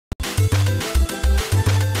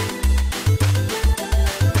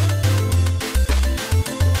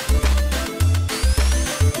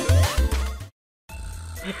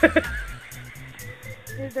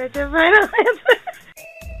That's your final answer.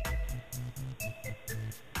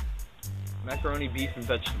 Macaroni, beef, and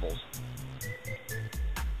vegetables.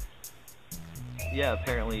 Yeah,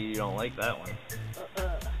 apparently you don't like that one.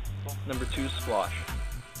 Number 2, squash.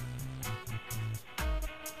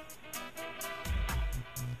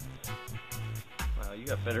 Wow, you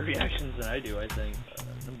got better reactions than I do, I think.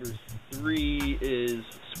 Number 3 is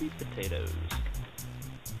sweet potatoes.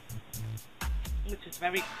 Which is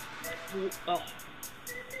very... oh.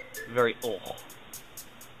 Very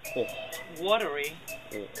Watery.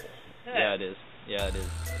 Yeah, it is. Yeah, it is.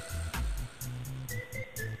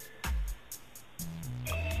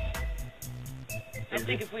 I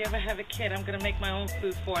think if we ever have a kid, I'm gonna make my own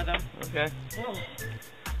food for them. Okay. Oh.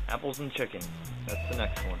 Apples and chicken. That's the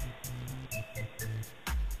next one.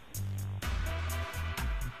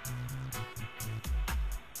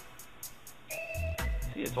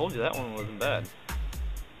 See, I told you that one wasn't bad.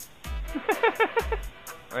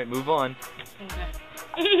 Alright, move on. Okay.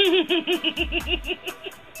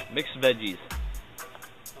 Mixed veggies.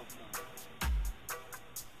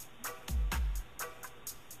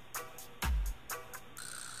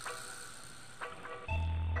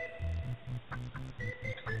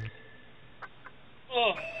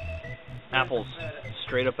 Oh. Apples.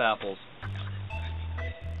 Straight up apples.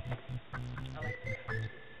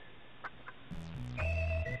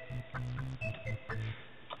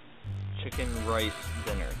 Chicken rice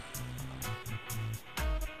dinner.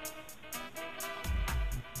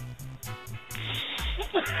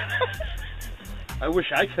 I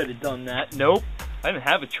wish I could have done that. Nope. I didn't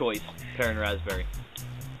have a choice. Pear and raspberry.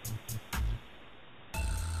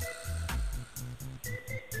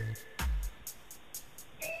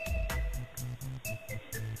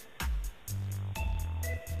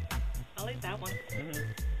 I'll eat that one.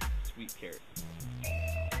 Sweet carrot.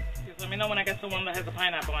 Just let me know when I get the one that has the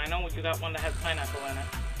pineapple. I know you got one that has pineapple in it.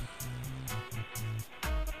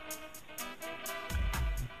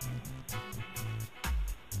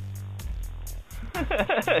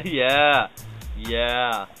 Yeah.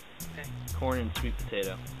 Yeah. Okay. Corn and sweet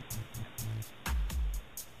potato.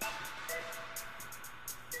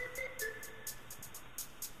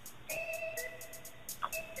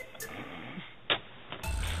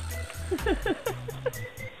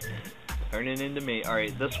 Turning into me.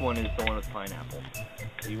 Alright, this one is the one with pineapple.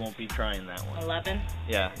 You won't be trying that one. 11?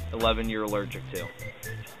 Yeah, 11 you're allergic to.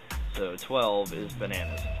 So 12 is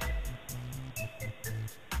bananas.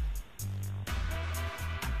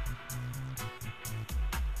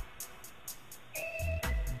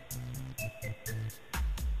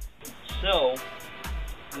 So,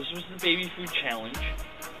 this was the baby food challenge.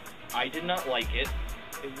 I did not like it.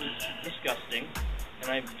 It was disgusting.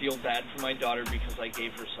 And I feel bad for my daughter because I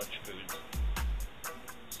gave her such foods.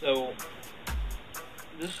 So,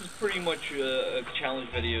 this is pretty much a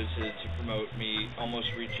challenge video to promote me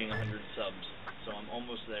almost reaching 100 subs. So I'm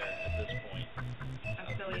almost there at this point.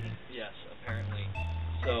 I'm still eating. Yes, apparently.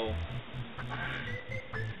 So,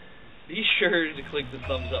 be sure to click the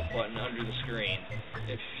thumbs up button under the screen.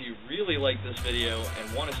 If you really like this video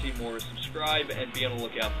and want to see more, subscribe and be on the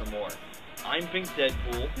lookout for more. I'm Pink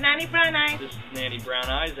Deadpool. Nanibrwneyes. This is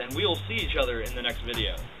Nanibrwneyes, and we will see each other in the next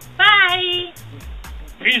video. Bye!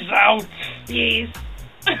 Peace out! Peace.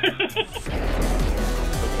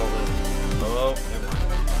 Hello? Never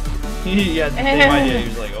mind. He had the same idea. He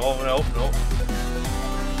was like, oh, no, no.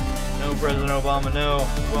 No, President Obama, no.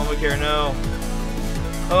 Obamacare, no.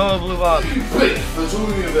 Oh, Blue Box. Wait, for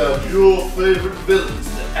talking about your favorite villains,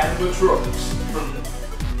 the animatronics from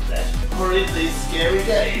that horribly scary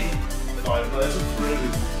game, Five Nights at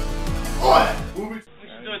Freddy's. Alright, We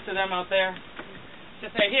should do it to them out there.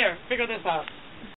 Just say, here, figure this out.